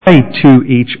To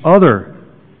each other,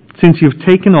 since you've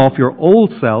taken off your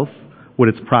old self with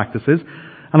its practices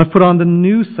and have put on the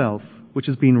new self, which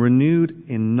has been renewed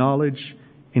in knowledge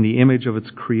in the image of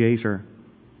its Creator.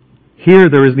 Here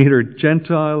there is neither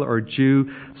Gentile or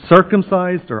Jew,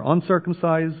 circumcised or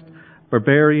uncircumcised,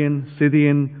 barbarian,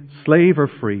 Scythian, slave or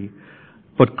free,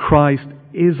 but Christ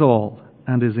is all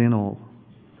and is in all.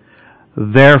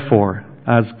 Therefore,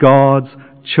 as God's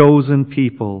chosen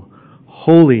people,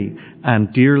 holy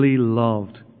and dearly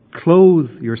loved,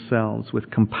 clothe yourselves with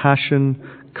compassion,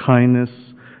 kindness,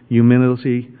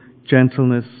 humility,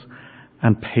 gentleness,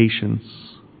 and patience.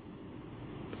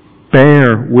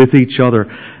 Bear with each other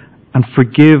and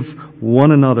forgive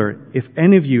one another. If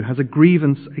any of you has a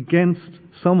grievance against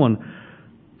someone,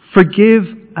 forgive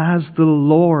as the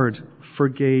Lord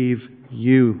forgave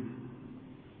you.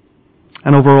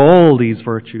 And over all these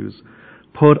virtues,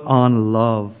 put on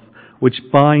love, which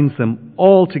binds them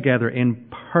all together in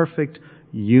perfect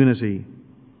unity.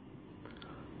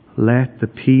 Let the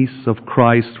peace of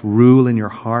Christ rule in your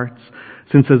hearts,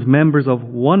 since as members of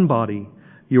one body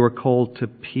you are called to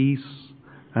peace,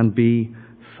 and be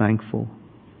thankful.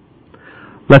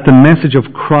 Let the message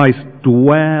of Christ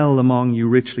dwell among you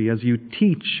richly as you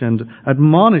teach and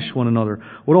admonish one another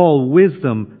with all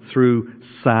wisdom through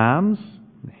psalms,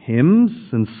 hymns,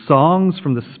 and songs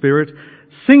from the Spirit,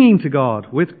 singing to God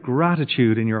with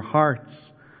gratitude in your hearts.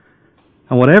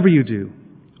 And whatever you do,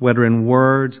 whether in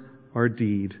word or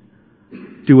deed,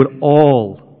 do it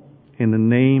all in the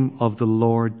name of the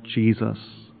Lord Jesus,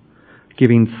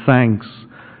 giving thanks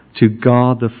to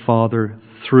God the Father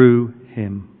through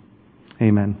Him.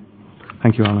 Amen.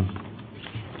 Thank you, Alan.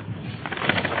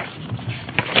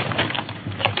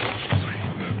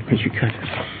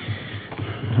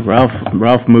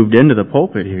 Ralph moved into the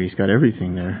pulpit here. He's got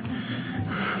everything there.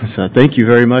 So thank you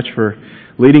very much for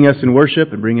leading us in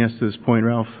worship and bringing us to this point,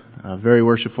 Ralph. Very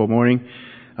worshipful morning.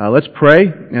 Let's pray,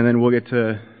 and then we'll get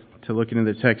to looking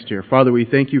into the text here. Father, we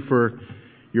thank you for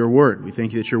your word. We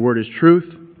thank you that your word is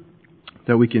truth,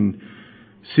 that we can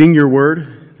sing your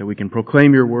word, that we can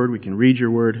proclaim your word, we can read your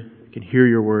word, we can hear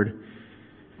your word,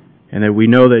 and that we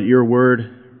know that your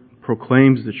word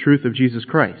proclaims the truth of Jesus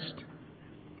Christ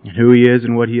and who He is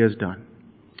and what He has done.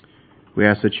 We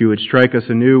ask that you would strike us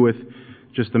anew with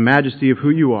just the majesty of who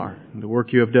you are and the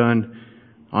work you have done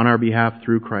on our behalf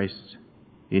through Christ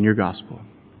in your gospel.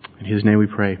 In His name we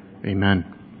pray. Amen.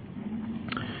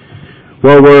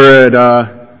 Well, we're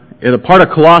at a part of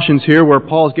Colossians here where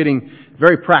Paul's getting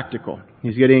very practical.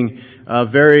 He's getting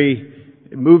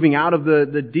moving out of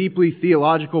the deeply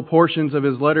theological portions of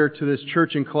his letter to this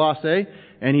church in Colossae,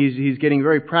 and he's getting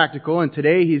very practical. And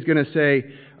today he's going to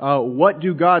say, what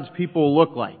do God's people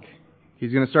look like?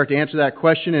 He's going to start to answer that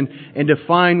question and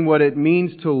define what it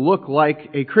means to look like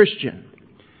a Christian.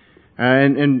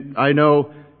 And I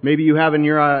know maybe you have in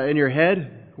your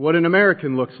head what an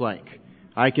American looks like.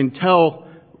 I can tell.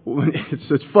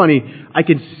 It's funny. I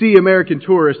can see American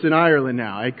tourists in Ireland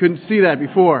now. I couldn't see that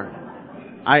before.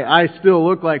 I still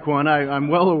look like one. I'm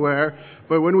well aware.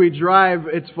 But when we drive,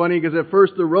 it's funny because at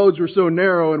first the roads were so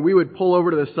narrow and we would pull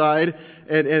over to the side.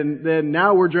 And then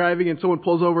now we're driving and someone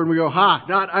pulls over and we go, ha,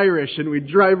 not Irish. And we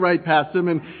drive right past them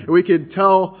and we can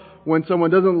tell when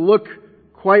someone doesn't look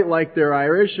quite like they're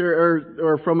Irish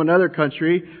or from another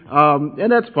country.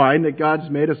 And that's fine that God's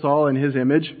made us all in His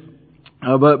image.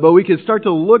 But we can start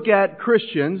to look at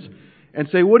Christians and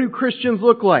say, what do Christians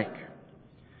look like?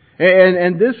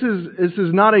 And this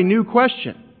is not a new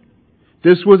question.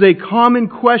 This was a common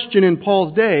question in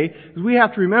Paul's day. We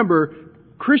have to remember,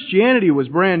 Christianity was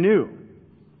brand new.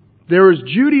 There was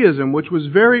Judaism, which was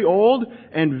very old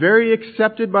and very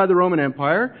accepted by the Roman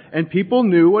Empire, and people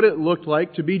knew what it looked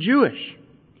like to be Jewish.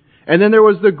 And then there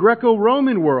was the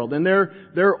Greco-Roman world and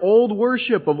their old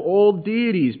worship of old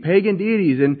deities, pagan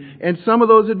deities, and some of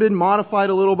those had been modified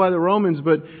a little by the Romans,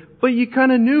 but you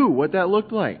kind of knew what that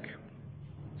looked like.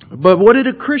 But what did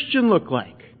a Christian look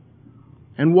like?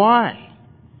 And why?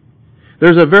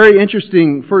 There's a very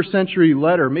interesting first century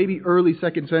letter, maybe early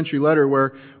second century letter,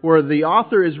 where the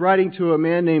author is writing to a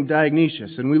man named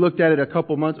Dionysius, and we looked at it a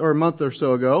month or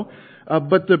so ago.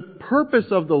 But the purpose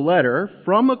of the letter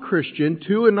from a Christian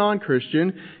to a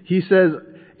non-Christian, he says,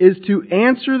 is to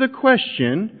answer the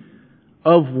question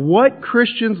of what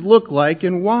Christians look like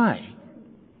and why.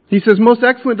 He says, most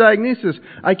excellent Dionysius,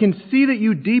 I can see that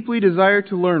you deeply desire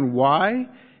to learn why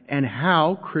and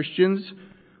how Christians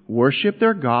worship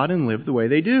their God and live the way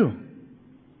they do.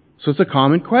 So it's a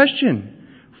common question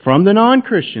from the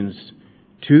non-Christians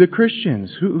to the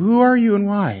Christians. Who are you and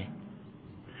why?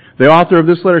 The author of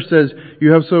this letter says,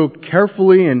 you have so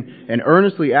carefully and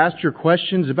earnestly asked your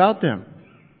questions about them.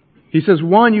 He says,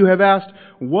 1, you have asked,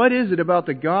 what is it about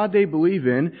the God they believe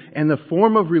in and the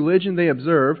form of religion they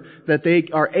observe that they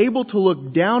are able to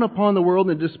look down upon the world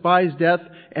and despise death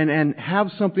and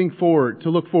have something to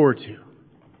look forward to?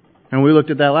 And we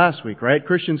looked at that last week, right?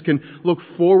 Christians can look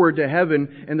forward to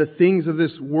heaven and the things of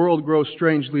this world grow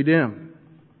strangely dim.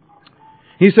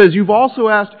 He says, you've also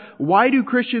asked, why do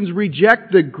Christians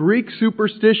reject the Greek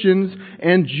superstitions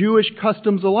and Jewish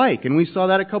customs alike? And we saw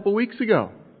that a couple weeks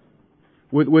ago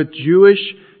with Jewish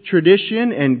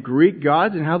tradition and Greek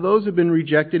gods and how those have been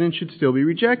rejected and should still be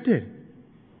rejected.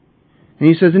 And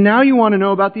he says, and now you want to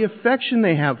know about the affection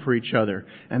they have for each other.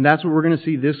 And that's what we're going to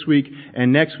see this week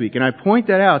and next week. And I point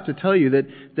that out to tell you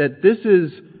that this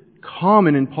is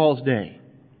common in Paul's day.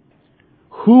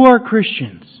 Who are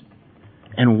Christians?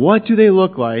 And what do they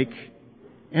look like?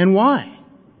 And why?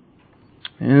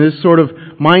 And this sort of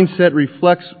mindset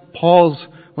reflects Paul's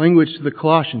language to the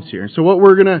Colossians here. So what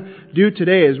we're going to do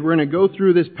today is we're going to go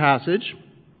through this passage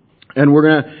and we're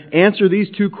going to answer these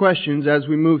 2 questions as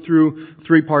we move through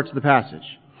 3 parts of the passage.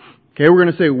 Okay, we're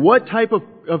going to say, what type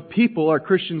of people are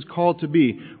Christians called to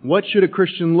be? What should a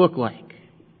Christian look like?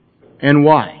 And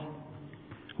why?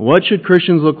 What should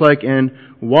Christians look like and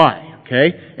why?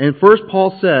 Okay, and first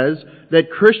Paul says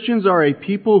that Christians are a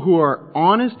people who are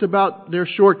honest about their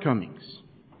shortcomings.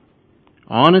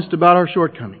 Honest about our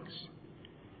shortcomings.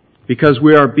 Because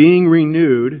we are being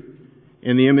renewed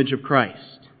in the image of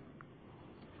Christ.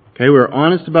 Okay, we're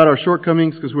honest about our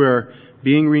shortcomings because we are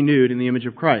being renewed in the image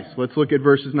of Christ. Let's look at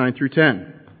verses 9 through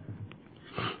 10.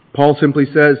 Paul simply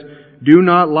says, do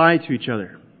not lie to each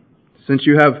other, since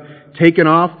you have taken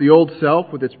off the old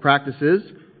self with its practices,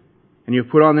 and you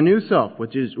have put on the new self,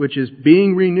 which is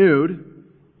being renewed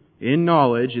in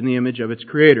knowledge in the image of its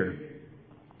Creator.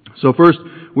 So first,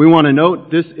 we want to note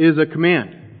this is a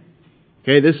command.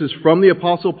 Okay, this is from the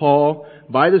Apostle Paul,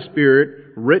 by the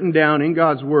Spirit, written down in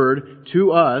God's Word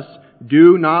to us.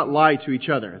 Do not lie to each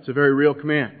other. It's a very real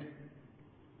command.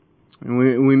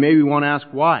 And we maybe want to ask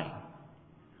why.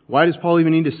 Why does Paul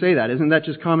even need to say that? Isn't that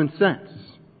just common sense?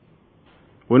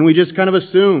 Wouldn't we just kind of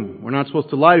assume we're not supposed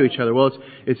to lie to each other? Well,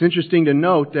 it's interesting to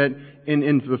note that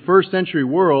in the first century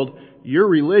world, your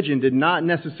religion did not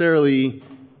necessarily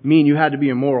mean you had to be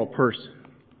a moral person.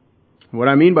 What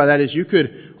I mean by that is you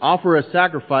could offer a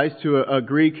sacrifice to a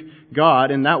Greek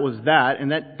god, and that was that,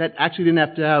 and that actually didn't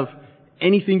have to have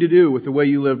anything to do with the way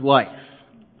you lived life.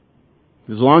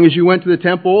 As long as you went to the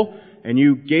temple and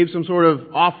you gave some sort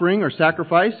of offering or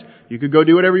sacrifice, you could go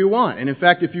do whatever you want. And in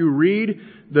fact, if you read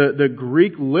the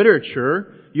Greek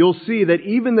literature, you'll see that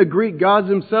even the Greek gods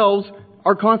themselves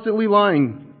are constantly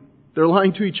lying. They're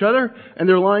lying to each other, and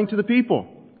they're lying to the people.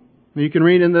 You can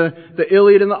read in the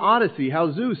Iliad and the Odyssey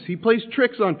how Zeus, he plays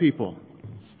tricks on people.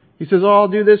 He says, oh, I'll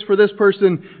do this for this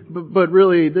person, but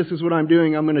really, this is what I'm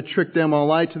doing. I'm going to trick them. I'll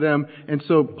lie to them. And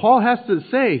so Paul has to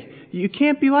say, you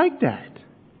can't be like that.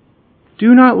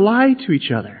 Do not lie to each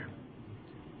other.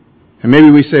 And maybe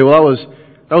we say, well,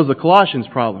 that was the Colossians'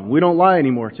 problem. We don't lie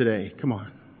anymore today. Come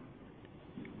on.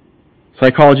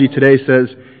 Psychology Today says,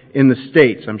 in the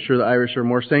States, I'm sure the Irish are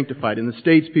more sanctified. In the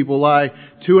States, people lie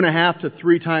 2.5 to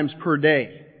 3 times per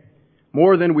day.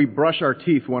 More than we brush our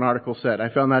teeth, one article said. I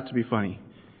found that to be funny.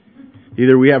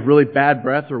 Either we have really bad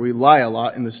breath or we lie a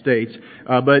lot in the States.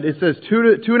 But it says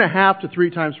 2.5 to 3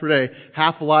 times per day.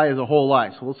 Half a lie is a whole lie.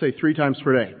 So we'll say 3 times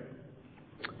per day.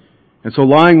 And so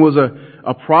lying was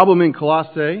a problem in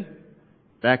Colossae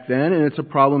back then, and it's a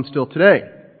problem still today.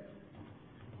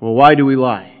 Well, why do we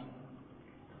lie?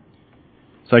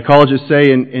 Psychologists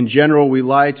say, in general, we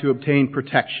lie to obtain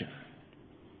protection.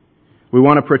 We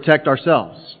want to protect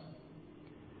ourselves.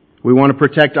 We want to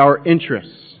protect our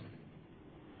interests.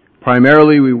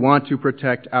 Primarily, we want to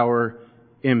protect our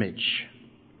image.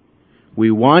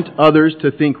 We want others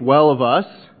to think well of us,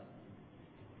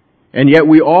 and yet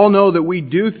we all know that we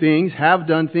do things, have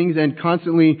done things, and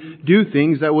constantly do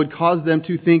things that would cause them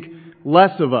to think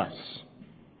less of us.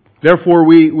 Therefore,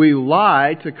 we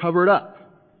lie to cover it up.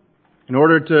 In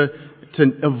order to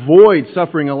avoid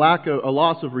suffering a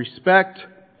loss of respect,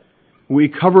 we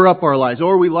cover up our lies.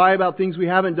 Or we lie about things we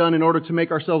haven't done in order to make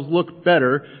ourselves look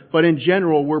better. But in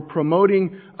general, we're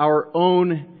promoting our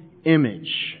own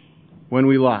image when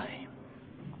we lie.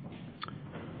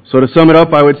 So to sum it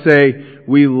up, I would say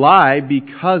we lie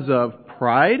because of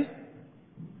pride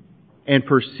and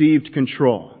perceived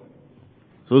control.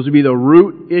 So those would be the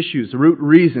root issues, the root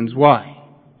reasons why.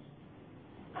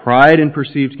 Pride and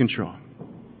perceived control.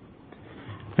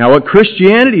 Now, what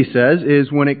Christianity says is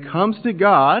when it comes to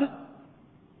God,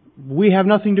 we have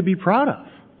nothing to be proud of.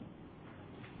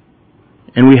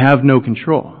 And we have no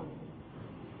control.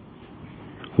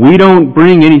 We don't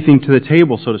bring anything to the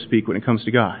table, so to speak, when it comes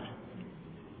to God.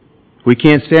 We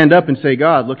can't stand up and say,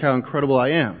 God, look how incredible I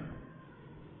am.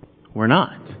 We're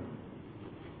not.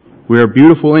 We are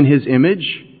beautiful in His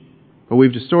image, but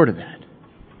we've distorted that.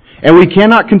 And we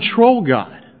cannot control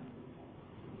God.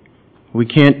 We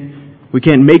can't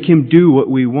make Him do what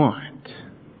we want.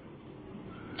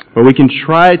 But we can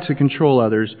try to control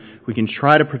others. We can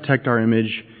try to protect our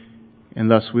image,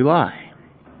 and thus we lie.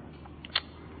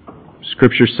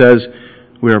 Scripture says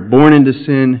we are born into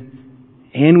sin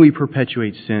and we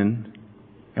perpetuate sin,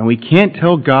 and we can't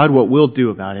tell God what we'll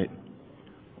do about it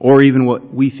or even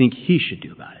what we think He should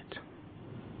do about it.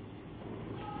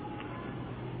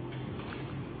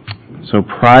 So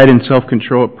pride and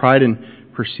self-control, pride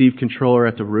and perceived control are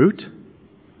at the root.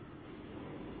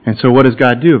 And so what does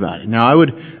God do about it? Now I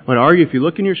would argue, if you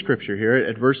look in your Scripture here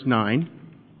at verse 9,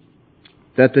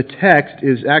 that the text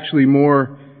is actually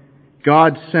more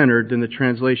God-centered than the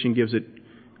translation gives it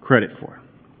credit for.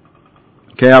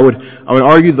 Okay, I would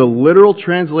argue the literal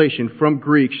translation from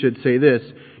Greek should say this: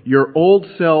 your old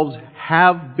selves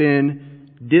have been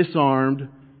disarmed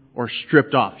or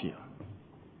stripped off you.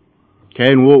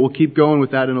 Okay, and we'll keep going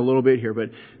with that in a little bit here,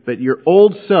 but your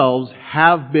old selves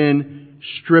have been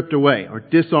stripped away or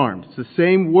disarmed. It's the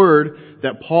same word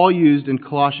that Paul used in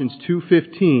Colossians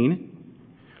 2:15,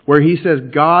 where he says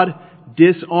God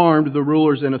disarmed the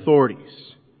rulers and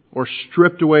authorities, or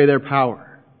stripped away their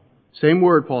power. Same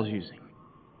word Paul's using.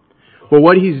 But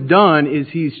what he's done is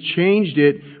he's changed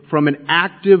it from an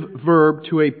active verb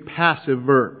to a passive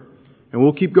verb. And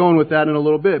we'll keep going with that in a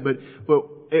little bit, but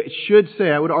it should say,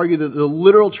 I would argue that the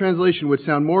literal translation would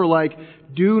sound more like,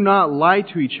 do not lie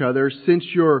to each other, since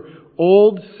your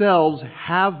old selves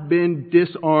have been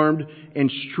disarmed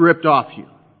and stripped off you.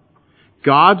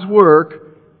 God's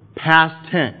work,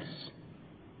 past tense.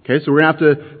 Okay, so we're going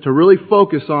to have to really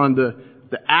focus on the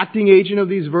acting agent of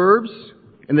these verbs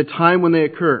and the time when they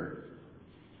occur.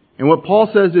 And what Paul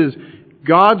says is,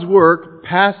 God's work,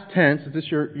 past tense, is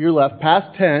this your left,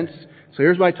 past tense. So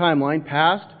here's my timeline: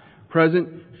 past, present,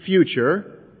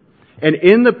 future. And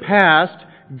in the past,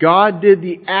 God did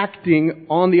the acting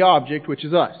on the object, which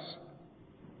is us.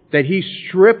 That He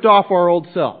stripped off our old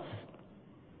self.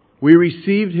 We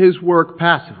received His work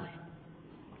passively.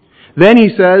 Then he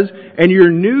says, and your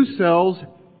new selves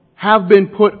have been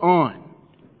put on.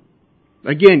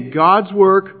 Again, God's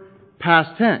work,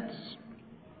 past tense.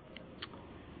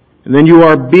 And then you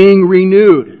are being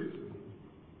renewed.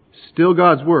 Still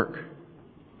God's work,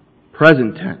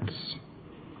 present tense,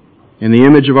 in the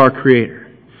image of our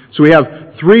Creator. So we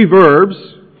have three verbs,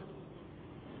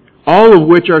 all of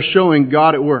which are showing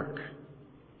God at work.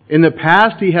 In the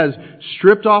past, He has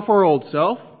stripped off our old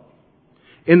self.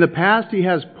 In the past, He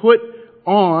has put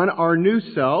on our new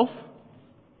self.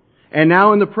 And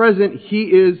now in the present, He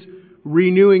is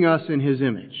renewing us in His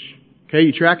image. Okay,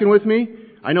 you tracking with me?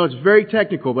 I know it's very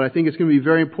technical, but I think it's going to be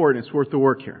very important. It's worth the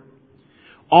work here.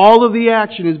 All of the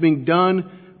action is being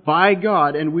done by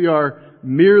God, and we are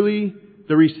merely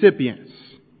the recipients.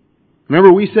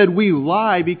 Remember, we said we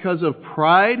lie because of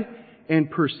pride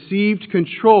and perceived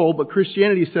control, but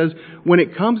Christianity says when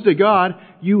it comes to God,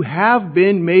 you have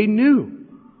been made new.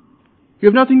 You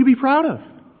have nothing to be proud of.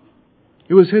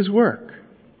 It was His work.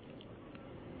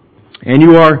 And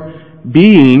you are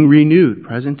being renewed,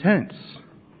 present tense.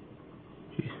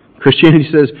 Christianity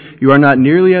says you are not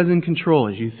nearly as in control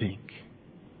as you think.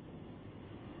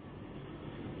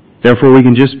 Therefore, we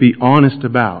can just be honest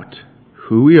about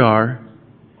who we are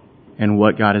and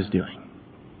what God is doing.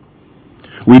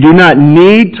 We do not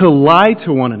need to lie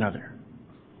to one another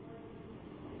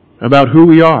about who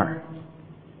we are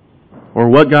or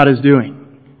what God is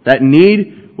doing. That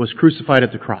need was crucified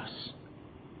at the cross.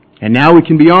 And now we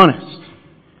can be honest.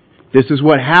 This is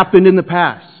what happened in the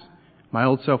past. My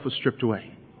old self was stripped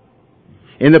away.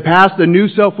 In the past, the new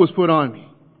self was put on me.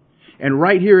 And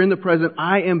right here in the present,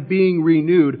 I am being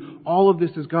renewed. All of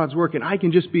this is God's work, and I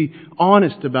can just be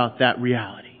honest about that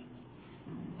reality.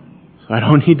 So I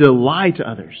don't need to lie to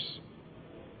others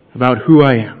about who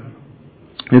I am.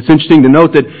 And it's interesting to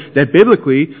note that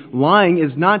biblically, lying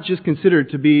is not just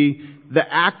considered to be the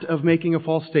act of making a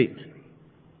false statement.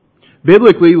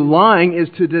 Biblically, lying is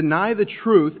to deny the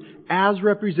truth as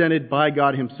represented by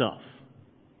God Himself.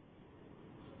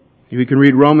 We can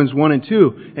read Romans 1 and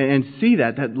 2 and see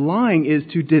that lying is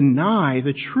to deny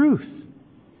the truth,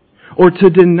 or to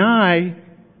deny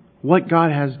what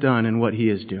God has done and what He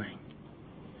is doing.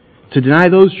 To deny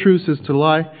those truths is to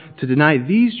lie. To deny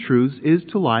these truths is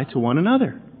to lie to one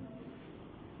another.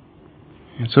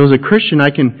 And so as a Christian, I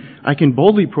can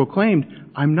boldly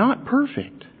proclaim, I'm not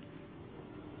perfect.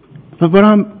 But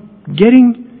I'm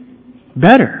getting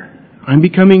better. I'm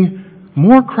becoming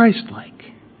more Christ-like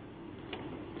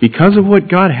because of what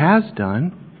God has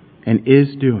done and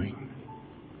is doing.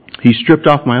 He stripped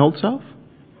off my old self.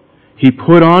 He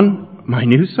put on my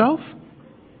new self.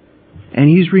 And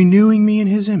He's renewing me in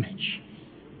His image.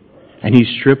 And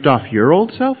He's stripped off your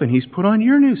old self and He's put on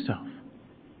your new self.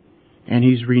 And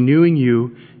He's renewing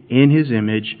you in His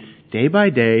image day by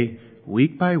day,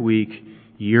 week by week,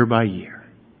 year by year.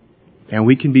 And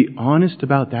we can be honest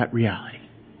about that reality.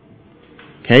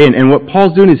 Okay, and what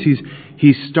Paul's doing is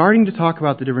he's starting to talk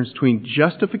about the difference between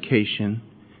justification,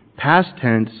 past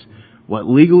tense, what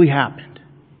legally happened,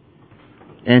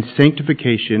 and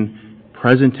sanctification,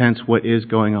 present tense, what is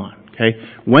going on. Okay,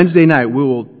 Wednesday night we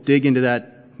will dig into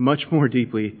that much more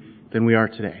deeply than we are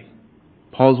today.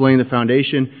 Paul's laying the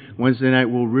foundation. Wednesday night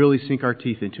we'll really sink our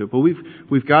teeth into it. But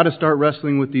we've got to start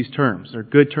wrestling with these terms. They're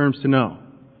good terms to know.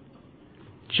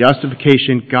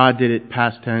 Justification, God did it,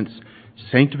 past tense.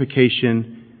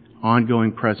 Sanctification,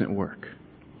 ongoing present work.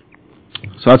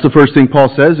 So that's the first thing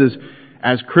Paul says is,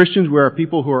 as Christians, we are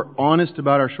people who are honest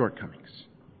about our shortcomings.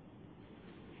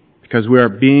 Because we are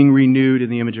being renewed in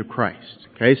the image of Christ.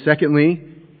 Okay. Secondly,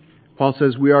 Paul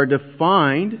says we are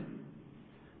defined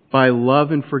by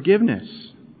love and forgiveness.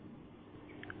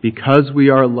 Because we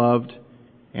are loved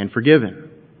and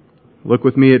forgiven. Look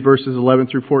with me at verses 11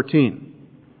 through 14.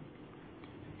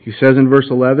 He says in verse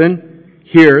 11,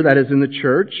 here, that is in the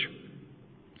church,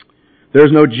 there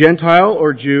is no Gentile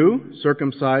or Jew,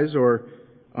 circumcised or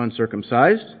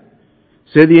uncircumcised,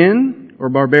 Scythian or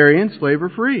barbarian, slave or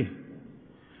free.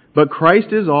 But Christ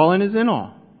is all and is in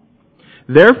all.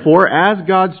 Therefore, as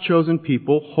God's chosen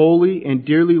people, holy and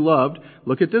dearly loved,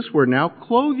 look at this word now,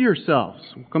 clothe yourselves.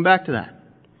 We'll come back to that.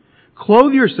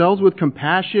 Clothe yourselves with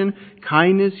compassion,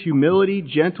 kindness, humility,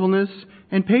 gentleness,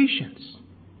 and patience.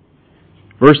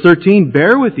 Verse 13,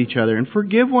 bear with each other and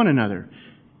forgive one another.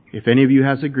 If any of you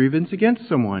has a grievance against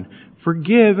someone,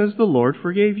 forgive as the Lord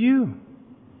forgave you.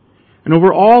 And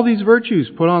over all these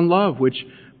virtues, put on love, which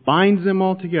binds them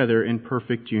all together in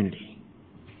perfect unity.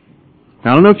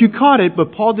 Now, I don't know if you caught it,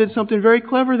 but Paul did something very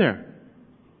clever there.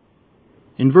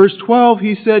 In verse 12,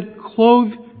 he said,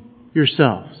 clothe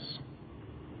yourselves.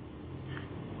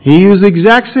 He used the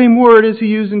exact same word as he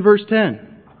used in verse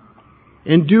 10.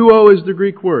 And duo is the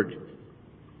Greek word.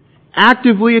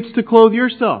 Actively, it's to clothe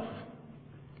yourself.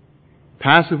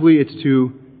 Passively, it's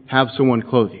to have someone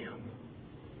clothe you.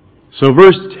 So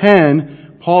verse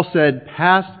 10, Paul said,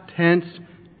 past tense,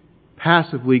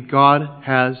 passively, God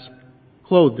has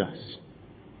clothed us.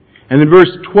 And in verse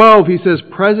 12, he says,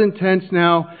 present tense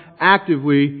now,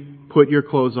 actively, put your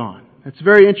clothes on. That's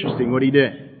very interesting what he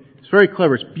did. It's very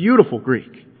clever. It's beautiful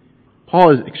Greek.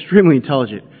 Paul is extremely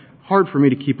intelligent. Hard for me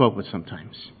to keep up with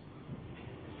sometimes.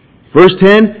 Verse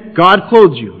 10, God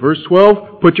clothes you. Verse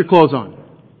 12, put your clothes on.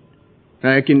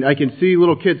 Now, I can see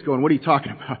little kids going, what are you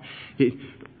talking about?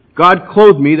 God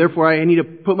clothed me, therefore I need to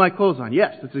put my clothes on.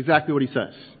 Yes, that's exactly what he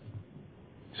says.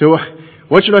 So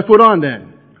what should I put on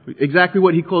then? Exactly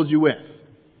what he clothes you with.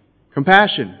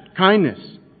 Compassion, kindness,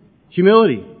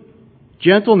 humility,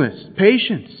 gentleness,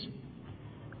 patience,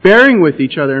 bearing with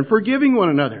each other and forgiving one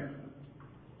another.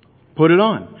 Put it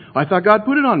on. I thought God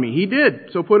put it on me. He did,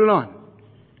 so put it on.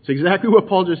 It's exactly what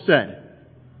Paul just said.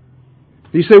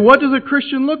 You say, what does a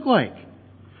Christian look like?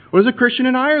 What does a Christian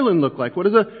in Ireland look like? What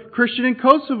does a Christian in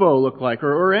Kosovo look like?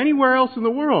 Or anywhere else in the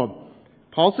world?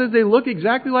 Paul says they look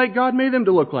exactly like God made them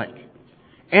to look like.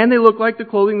 And they look like the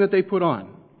clothing that they put on.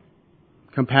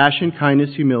 Compassion,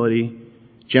 kindness, humility,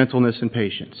 gentleness, and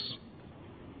patience.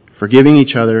 Forgiving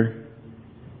each other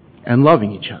and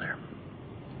loving each other.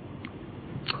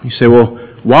 You say, well,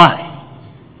 why?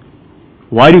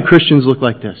 Why do Christians look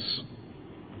like this?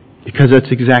 Because that's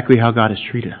exactly how God has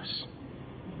treated us.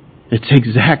 It's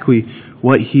exactly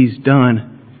what He's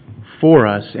done for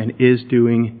us and is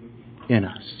doing in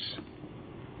us.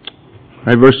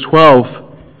 Right, verse 12,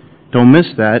 don't miss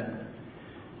that.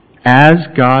 As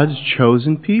God's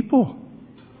chosen people,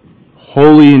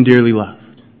 holy and dearly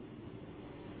loved.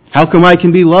 How come I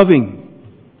can be loving?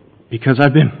 Because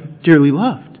I've been dearly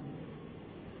loved.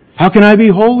 How can I be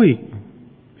holy?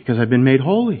 Because I've been made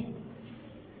holy.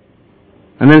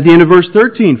 And then at the end of verse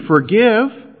 13, forgive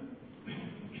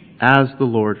as the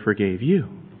Lord forgave you.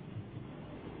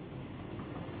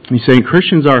 He's saying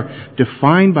Christians are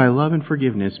defined by love and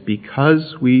forgiveness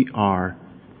because we are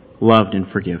loved and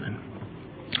forgiven.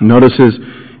 Notice his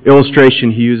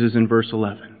illustration he uses in verse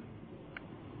 11.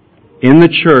 In the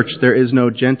church there is no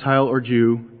Gentile or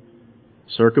Jew,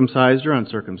 circumcised or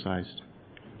uncircumcised,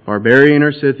 barbarian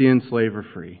or Scythian, slave or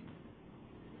free.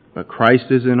 But Christ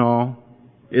is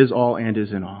all and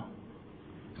is in all.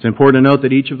 It's important to note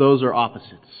that each of those are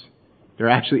opposites. They're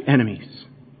actually enemies.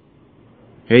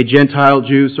 Okay, Gentile,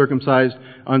 Jew, circumcised,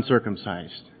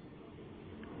 uncircumcised.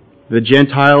 The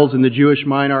Gentiles in the Jewish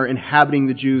mind are inhabiting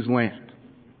the Jews' land.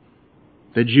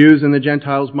 The Jews in the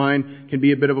Gentiles' mind can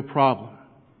be a bit of a problem.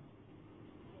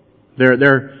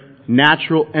 They're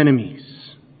natural enemies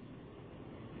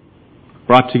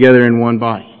brought together in one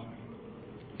body.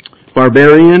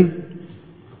 Barbarian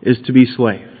is to be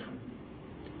slave.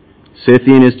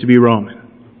 Scythian is to be Roman.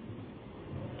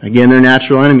 Again, they're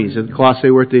natural enemies. The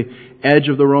Colossae were at the edge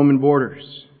of the Roman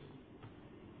borders.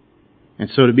 And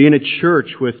so to be in a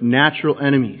church with natural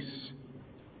enemies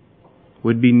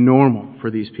would be normal for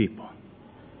these people.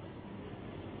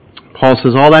 Paul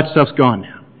says all that stuff's gone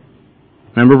now.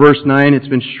 Remember verse 9, it's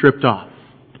been stripped off.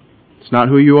 It's not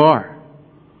who you are.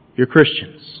 You're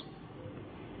Christians.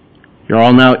 You're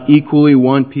all now equally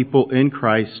one people in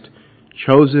Christ,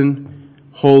 chosen,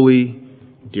 holy,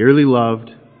 dearly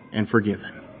loved, and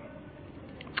forgiven.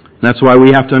 And that's why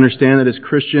we have to understand that as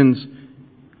Christians,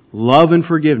 love and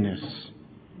forgiveness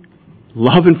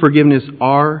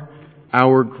are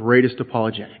our greatest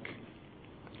apologetic.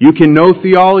 You can know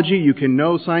theology, you can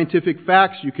know scientific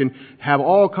facts, you can have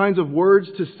all kinds of words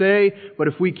to say, but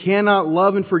if we cannot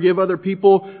love and forgive other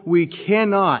people, we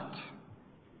cannot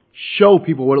show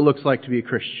people what it looks like to be a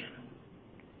Christian.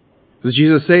 Does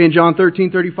Jesus say in John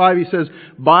 13:35, He says,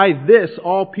 "By this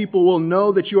all people will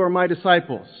know that you are my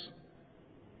disciples,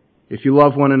 if you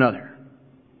love one another."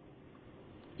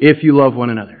 If you love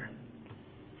one another.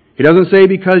 He doesn't say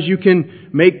because you can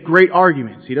make great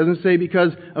arguments. He doesn't say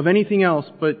because of anything else,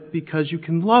 but because you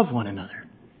can love one another.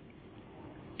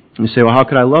 And you say, well, how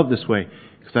could I love this way?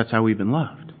 Because that's how we've been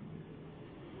loved.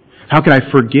 How can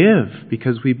I forgive?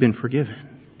 Because we've been forgiven.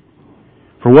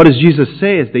 For what does Jesus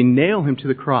say as they nail Him to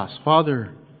the cross?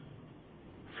 Father,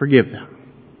 forgive them.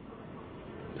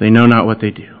 They know not what they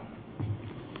do.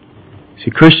 See,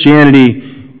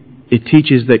 Christianity, it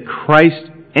teaches that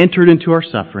Christ entered into our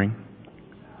suffering,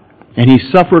 and He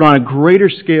suffered on a greater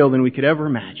scale than we could ever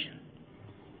imagine.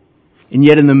 And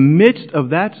yet in the midst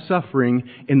of that suffering,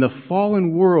 in the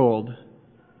fallen world,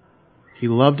 He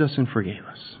loved us and forgave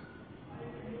us.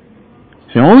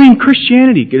 So only in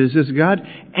Christianity does God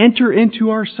enter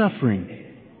into our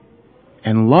suffering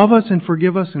and love us and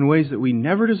forgive us in ways that we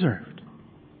never deserved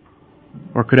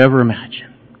or could ever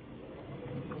imagine.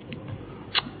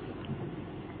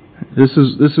 This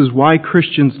is why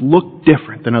Christians look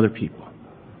different than other people.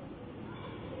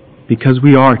 Because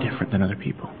we are different than other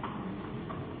people.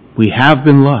 We have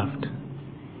been loved.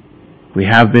 We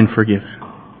have been forgiven.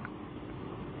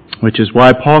 Which is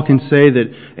why Paul can say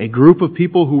that a group of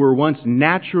people who were once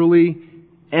naturally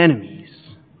enemies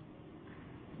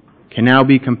can now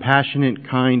be compassionate,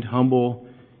 kind, humble,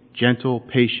 gentle,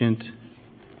 patient,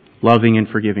 loving, and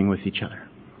forgiving with each other.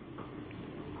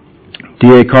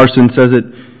 D.A. Carson says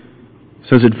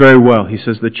it very well. He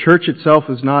says, the church itself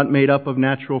is not made up of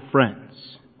natural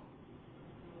friends,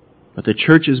 but the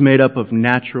church is made up of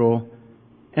natural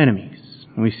enemies.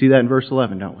 And we see that in verse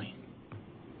 11, don't we?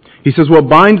 He says, what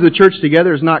binds the church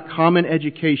together is not common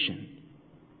education.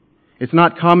 It's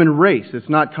not common race. It's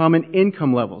not common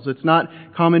income levels. It's not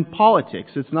common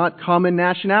politics. It's not common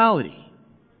nationality.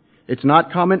 It's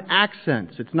not common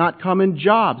accents. It's not common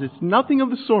jobs. It's nothing of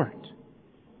the sort.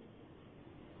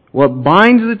 What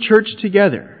binds the church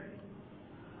together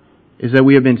is that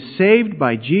we have been saved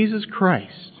by Jesus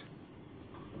Christ,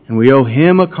 and we owe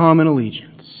Him a common allegiance.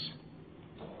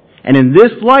 And in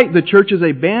this light, the church is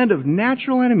a band of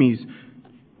natural enemies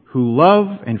who love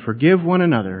and forgive one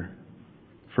another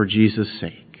for Jesus'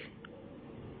 sake.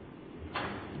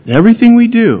 Everything we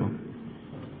do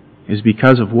is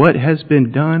because of what has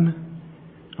been done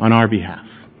on our behalf.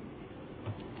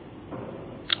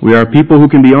 We are people who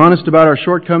can be honest about our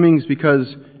shortcomings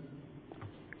because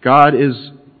God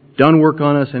has done work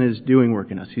on us and is doing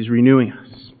work in us. He's renewing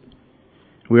us.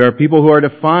 We are people who are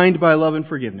defined by love and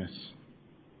forgiveness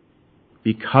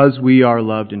because we are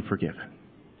loved and forgiven.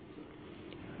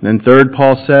 Then third,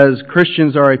 Paul says,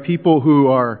 Christians are a people who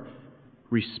are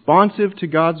responsive to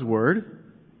God's Word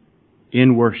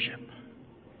in worship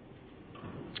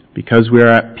because we are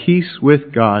at peace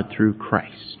with God through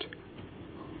Christ.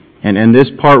 And this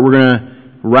part, we're going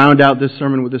to round out this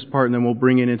sermon with this part, and then we'll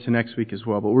bring it into next week as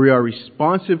well. But we are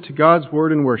responsive to God's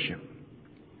Word in worship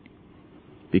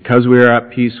because we are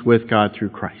at peace with God through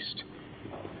Christ.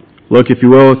 Look, if you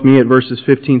will, with me at verses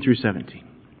 15 through 17.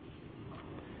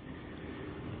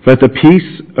 Let the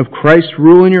peace of Christ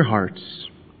rule in your hearts,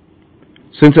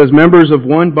 since as members of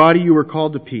one body you were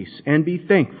called to peace, and be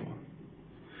thankful.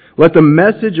 Let the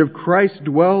message of Christ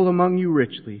dwell among you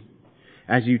richly,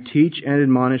 as you teach and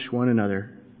admonish one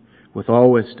another with all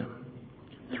wisdom,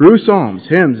 through psalms,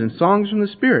 hymns, and songs from the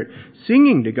Spirit,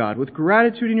 singing to God with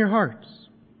gratitude in your hearts.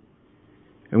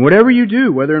 And whatever you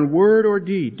do, whether in word or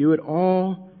deed, do it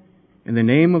all in the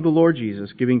name of the Lord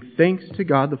Jesus, giving thanks to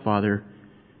God the Father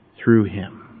through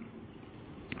Him.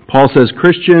 Paul says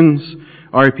Christians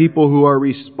are a people who are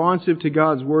responsive to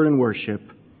God's Word and worship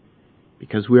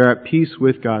because we are at peace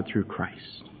with God through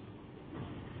Christ.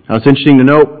 Now it's interesting to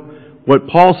note what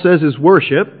Paul says is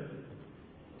worship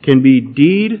can be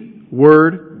deed,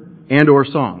 word, and or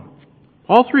song.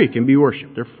 All three can be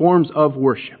worship. They're forms of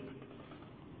worship.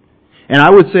 And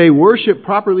I would say worship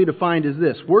properly defined is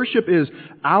this. Worship is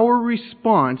our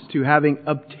response to having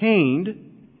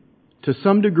obtained, to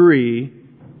some degree,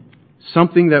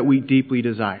 something that we deeply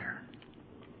desire.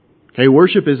 Okay,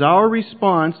 worship is our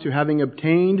response to having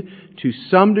obtained, to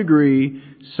some degree,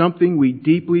 something we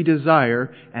deeply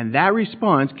desire, and that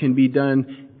response can be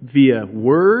done via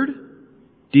word,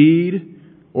 deed,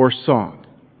 or song.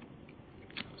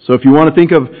 So if you want to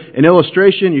think of an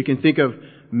illustration, you can think of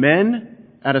men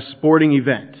at a sporting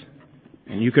event.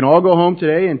 And you can all go home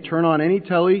today and turn on any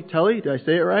telly, did I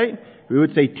say it right? We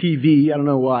would say TV, I don't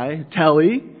know why,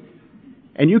 telly.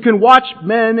 And you can watch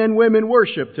men and women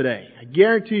worship today. I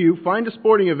guarantee you, find a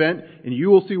sporting event and you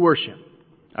will see worship.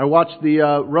 I watched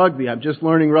the rugby, I'm just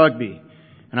learning rugby.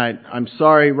 And I'm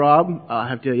sorry, Rob, I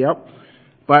have to, yep.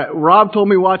 But Rob told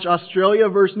me to watch Australia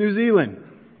versus New Zealand.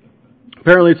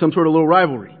 Apparently it's some sort of little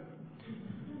rivalry.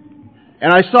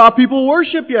 And I saw people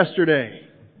worship yesterday.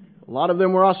 A lot of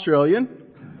them were Australian.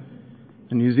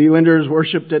 The New Zealanders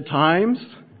worshipped at times.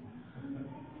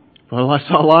 But I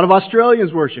saw a lot of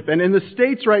Australians worship. And in the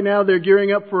States right now, they're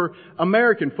gearing up for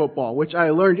American football, which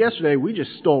I learned yesterday. We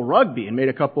just stole rugby and made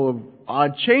a couple of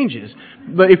odd changes.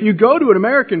 But if you go to an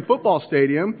American football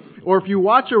stadium, or if you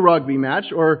watch a rugby match,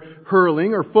 or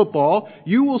hurling, or football,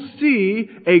 you will see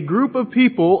a group of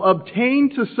people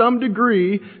obtain to some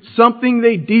degree something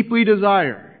they deeply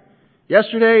desire.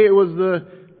 Yesterday it was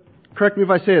correct me if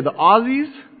I say it, the Aussies?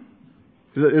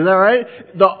 Is that right?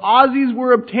 The Aussies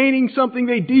were obtaining something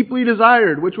they deeply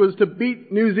desired, which was to beat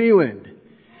New Zealand.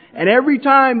 And every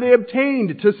time they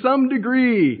obtained, to some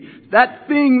degree, that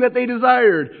thing that they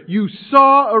desired, you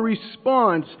saw a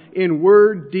response in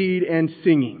word, deed, and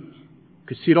singing. You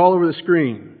could see it all over the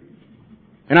screen.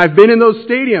 And I've been in those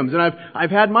stadiums, and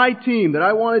I've had my team that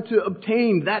I wanted to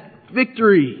obtain that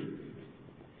victory.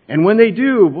 And when they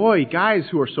do, boy, guys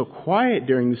who are so quiet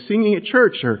during the singing at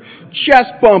church are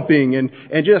chest bumping and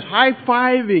just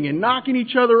high-fiving and knocking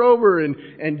each other over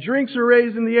and drinks are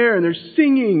raised in the air and there's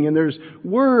singing and there's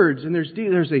words and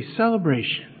there's a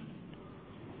celebration.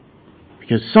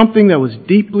 Because something that was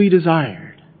deeply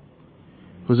desired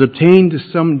was obtained to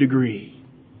some degree.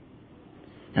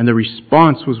 And the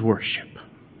response was worship.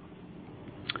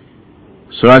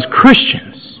 So as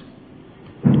Christians,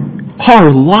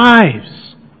 our lives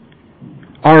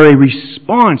are a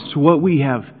response to what we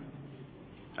have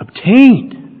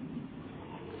obtained.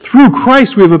 Through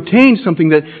Christ we have obtained something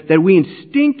that we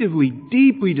instinctively,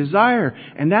 deeply desire,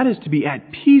 and that is to be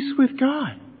at peace with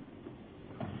God.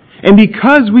 And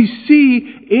because we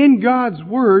see in God's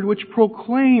Word, which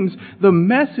proclaims the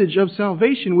message of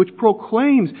salvation, which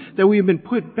proclaims that we have been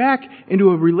put back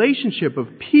into a relationship of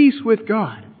peace with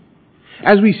God,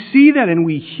 as we see that and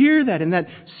we hear that and that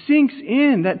sinks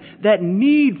in, that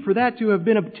need for that to have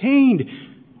been obtained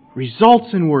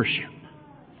results in worship,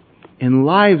 in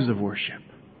lives of worship,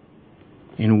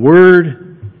 in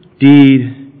word,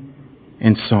 deed,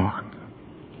 and song.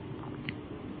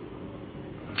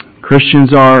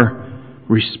 Christians are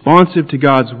responsive to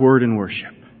God's Word and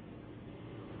worship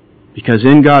because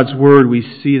in God's Word we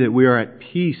see that we are at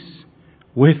peace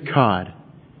with God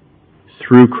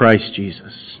through Christ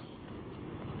Jesus.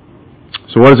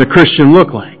 So what does a Christian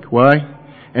look like? Why?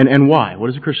 And why? What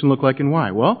does a Christian look like and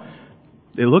why? Well,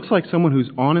 it looks like someone who's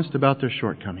honest about their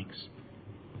shortcomings.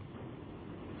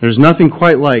 There's nothing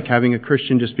quite like having a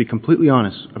Christian just be completely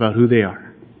honest about who they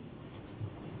are.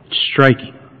 It's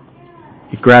striking.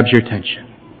 It grabs your attention.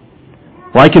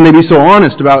 Why can they be so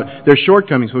honest about their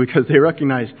shortcomings? Well, because they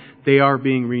recognize they are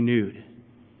being renewed.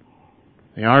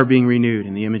 They are being renewed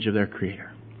in the image of their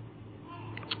Creator.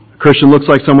 A Christian looks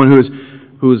like someone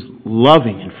who is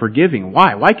loving and forgiving.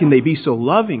 Why? Why can they be so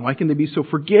loving? Why can they be so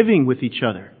forgiving with each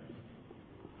other?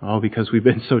 Oh, because we've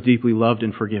been so deeply loved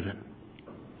and forgiven.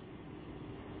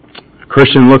 A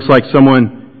Christian looks like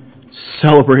someone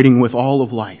celebrating with all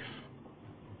of life.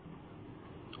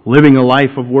 Living a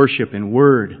life of worship in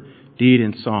word, deed,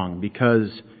 and song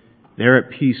because they're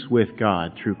at peace with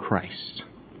God through Christ.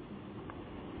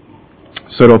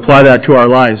 So to apply that to our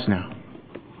lives now.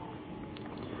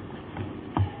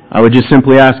 I would just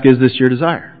simply ask, is this your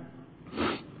desire?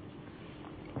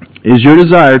 Is your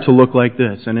desire to look like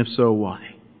this? And if so, why?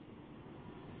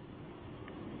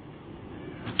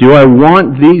 Do I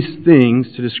want these things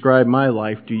to describe my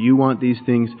life? Do you want these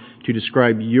things to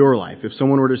describe your life? If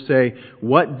someone were to say,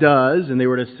 what does, and they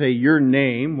were to say your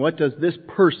name, what does this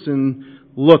person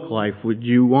look like? Would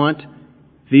you want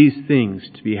these things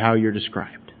to be how you're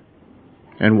described?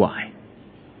 And why?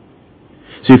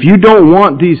 So if you don't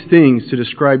want these things to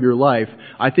describe your life,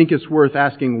 I think it's worth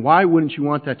asking, why wouldn't you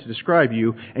want that to describe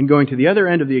you? And going to the other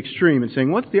end of the extreme and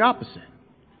saying, what's the opposite?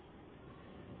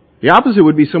 The opposite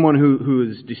would be someone who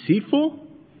is deceitful,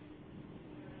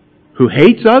 who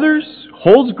hates others,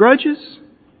 holds grudges,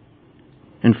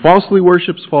 and falsely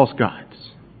worships false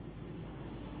gods.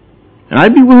 And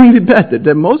I'd be willing to bet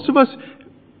that most of us,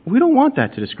 we don't want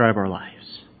that to describe our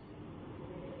lives.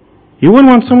 You wouldn't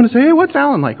want someone to say, hey, what's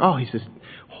Alan like? Oh, he's this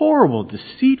horrible,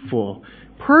 deceitful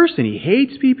person. He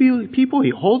hates people.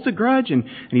 He holds a grudge, and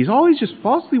he's always just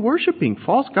falsely worshiping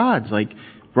false gods like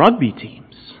rugby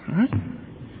teams. Right?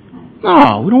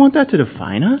 No, we don't want that to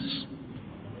define us.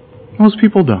 Most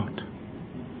people don't.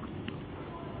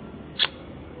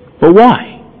 But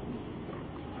why?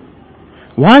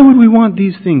 Why would we want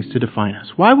these things to define us?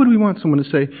 Why would we want someone to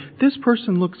say, this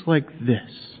person looks like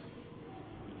this?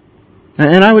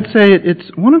 And I would say it's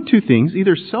one of two things,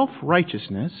 either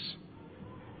self-righteousness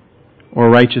or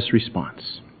righteous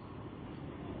response.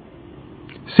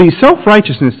 See,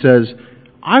 self-righteousness says,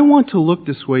 I want to look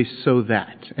this way so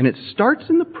that. And it starts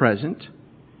in the present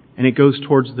and it goes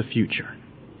towards the future.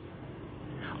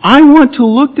 I want to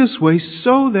look this way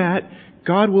so that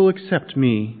God will accept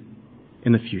me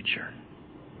in the future.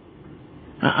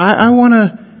 I want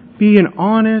to be an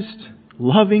honest,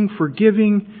 loving,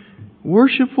 forgiving,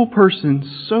 worshipful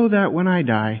person so that when I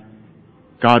die,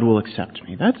 God will accept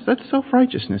me. That's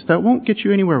self-righteousness. That won't get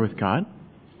you anywhere with God.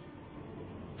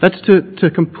 That's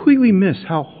to completely miss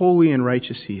how holy and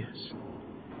righteous He is.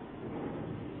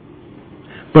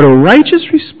 But a righteous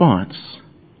response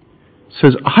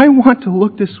says, I want to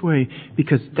look this way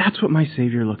because that's what my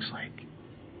Savior looks like.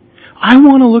 I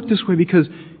want to look this way because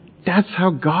that's how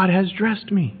God has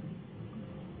dressed me.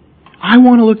 I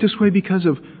want to look this way because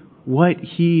of what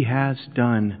He has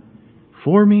done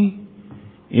for me,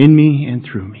 in me, and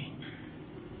through me.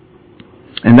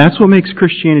 And that's what makes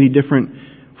Christianity different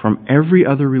from every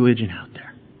other religion out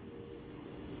there.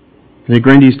 The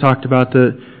Grandy's talked about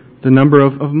the number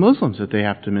of Muslims that they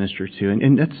have to minister to.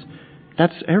 And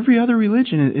that's every other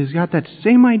religion has got that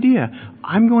same idea.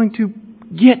 I'm going to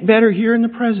get better here in the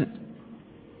present,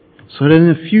 so that in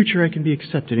the future I can be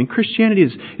accepted. And Christianity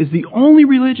is the only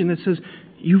religion that says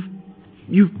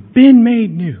you've been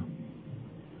made new.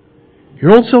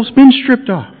 Your old self's been stripped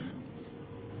off.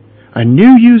 A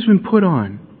new you's been put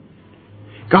on.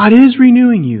 God is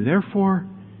renewing you. Therefore,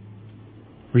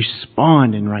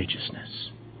 respond in righteousness.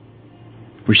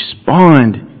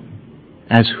 Respond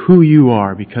as who you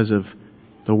are because of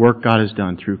the work God has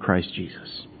done through Christ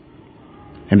Jesus.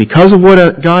 And because of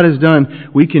what God has done,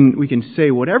 we can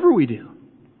say whatever we do,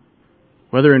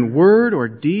 whether in word or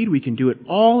deed, we can do it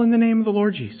all in the name of the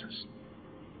Lord Jesus,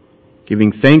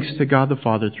 giving thanks to God the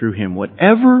Father through Him.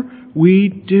 Whatever we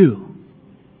do,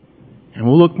 and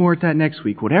we'll look more at that next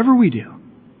week, whatever we do,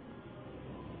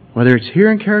 whether it's here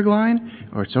in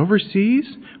Carrigaline or it's overseas,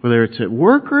 whether it's at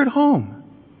work or at home,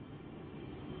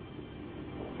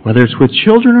 whether it's with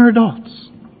children or adults,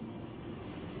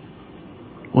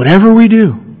 whatever we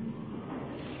do,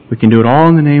 we can do it all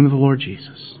in the name of the Lord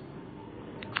Jesus,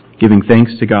 giving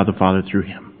thanks to God the Father through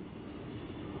Him.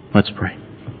 Let's pray.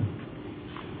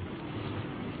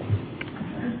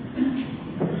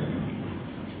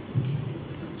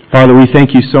 Father, we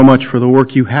thank You so much for the work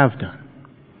You have done.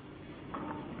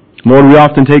 Lord, we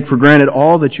often take for granted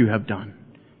all that You have done.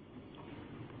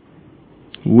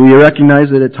 We recognize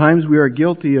that at times we are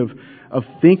guilty of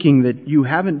thinking that You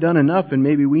haven't done enough and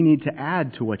maybe we need to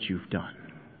add to what You've done.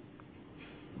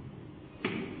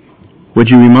 Would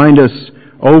You remind us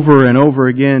over and over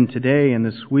again today and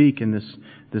this week and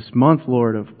this month,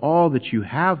 Lord, of all that You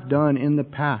have done in the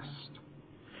past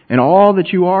and all that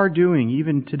You are doing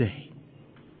even today.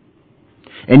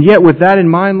 And yet with that in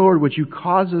mind, Lord, would You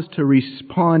cause us to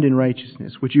respond in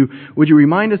righteousness? Would you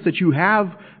remind us that You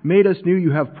have made us new,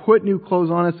 You have put new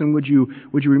clothes on us, and would you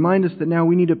remind us that now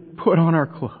we need to put on our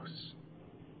clothes?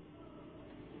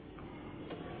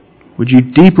 Would You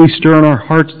deeply stir in our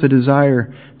hearts the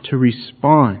desire to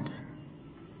respond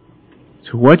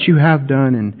to what You have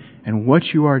done and what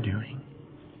You are doing?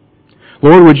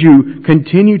 Lord, would You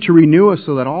continue to renew us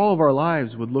so that all of our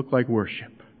lives would look like worship,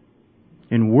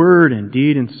 in word and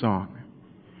deed and song.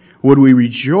 Would we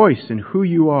rejoice in who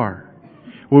You are?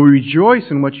 Would we rejoice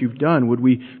in what You've done? Would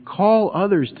we call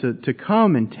others to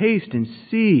come and taste and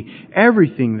see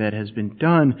everything that has been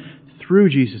done through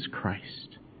Jesus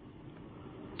Christ?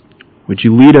 Would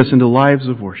You lead us into lives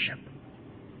of worship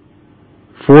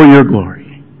for Your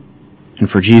glory and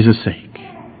for Jesus' sake?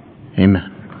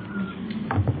 Amen.